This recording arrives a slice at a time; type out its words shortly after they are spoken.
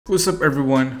What's up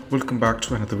everyone, welcome back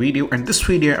to another video. And this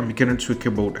video I'm going to talk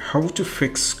about how to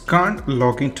fix can't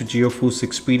log into GeForce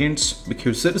Experience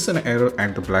because there is an error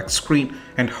and the black screen,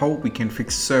 and how we can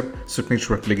fix it. So let me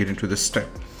directly get into this step.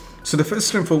 So the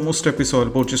first and foremost step is all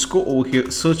about just go over here,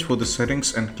 search for the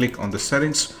settings and click on the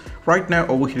settings. Right now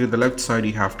over here on the left side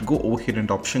you have to go over here in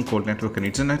the option called network and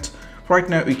internet. Right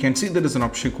now you can see there is an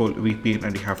option called VPN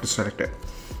and you have to select it.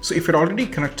 So if you're already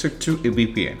connected to a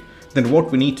VPN, then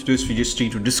what we need to do is we just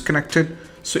need to disconnect it.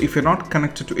 So if you're not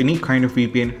connected to any kind of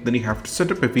VPN, then you have to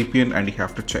set up a VPN and you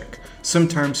have to check.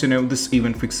 Sometimes, this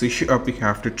even fixes the issue up. You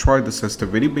have to try this as the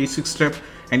very basic step.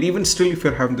 And even still, if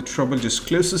you're having the trouble, just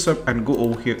close this up and go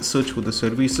over here, search for the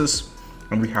services.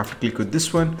 And we have to click on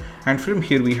this one. And from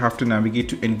here, we have to navigate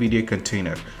to NVIDIA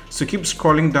container. So keep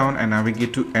scrolling down and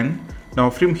navigate to N. Now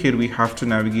from here, we have to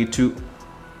navigate to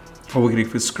over here.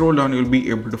 If you scroll down, you'll be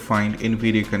able to find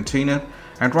NVIDIA container.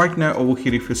 And right now over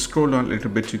here, if you scroll down a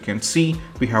little bit, you can see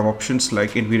we have options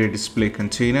like NVIDIA display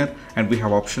container, and we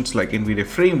have options like NVIDIA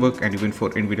framework, and even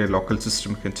for NVIDIA local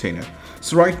system container.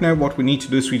 So right now what we need to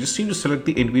do is we just need to select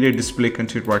the NVIDIA display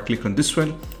container, right click on this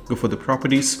one, go for the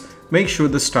properties, make sure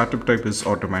the startup type is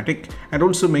automatic, and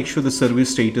also make sure the service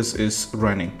status is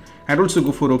running, and also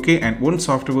go for OK. And once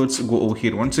afterwards, go over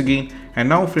here once again, and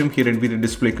now from here NVIDIA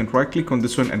display container, right click on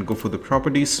this one and go for the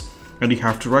properties. And you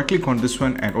have to right click on this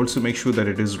one and also make sure that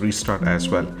it is restart as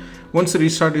well. Once the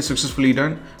restart is successfully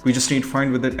done, we just need to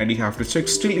find with it and you have to check.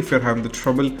 Still, if you're having the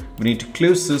trouble, we need to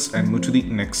close this and move to the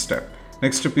next step.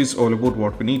 Next step is all about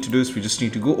what we need to do is we just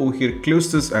need to go over here,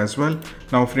 close this as well.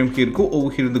 Now from here, go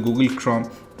over here in the Google Chrome,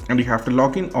 and you have to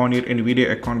log in on your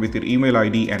NVIDIA account with your email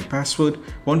ID and password.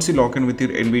 Once you log in with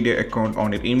your NVIDIA account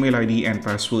on your email ID and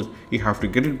password, you have to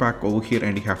get it back over here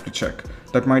and you have to check.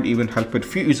 That might even help with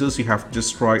few users. You have to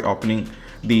just try opening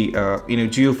the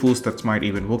GeForce. That might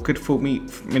even work it for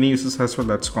many users as well.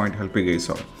 That's going to help you guys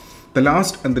out. The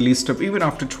last and the least step, even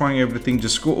after trying everything,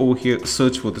 just go over here,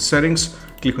 search for the settings,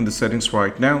 click on the settings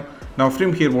right now. Now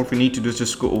from here, what we need to do is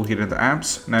just go over here in the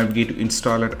apps, navigate to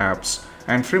install at apps.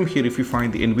 And from here, if you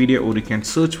find the NVIDIA, or you can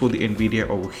search for the NVIDIA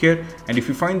over here. And if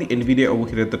you find the NVIDIA over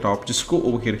here at the top, just go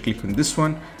over here, click on this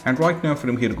one. And right now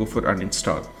from here, go for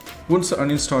uninstall. Once the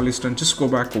uninstall is done, just go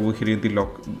back over here in the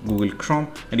Google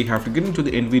Chrome, and you have to get into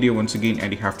the NVIDIA once again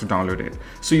and you have to download it.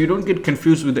 So you don't get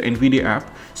confused with the NVIDIA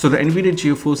app. So the NVIDIA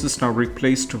GeForce is now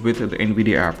replaced with the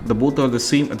NVIDIA app. The both are the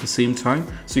same at the same time.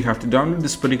 So you have to download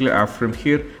this particular app from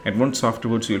here, and once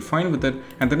afterwards you'll find with it.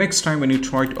 And the next time when you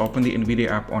try to open the NVIDIA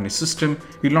app on a system,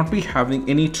 you'll not be having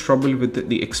any trouble with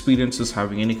the experiences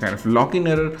having any kind of login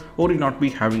error, or you'll not be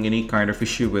having any kind of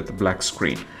issue with the black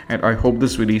screen. And I hope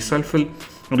this video is helpful.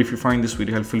 And if you find this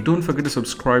video helpful, don't forget to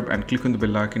subscribe and click on the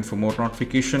bell icon for more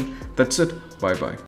notification. That's it. Bye bye.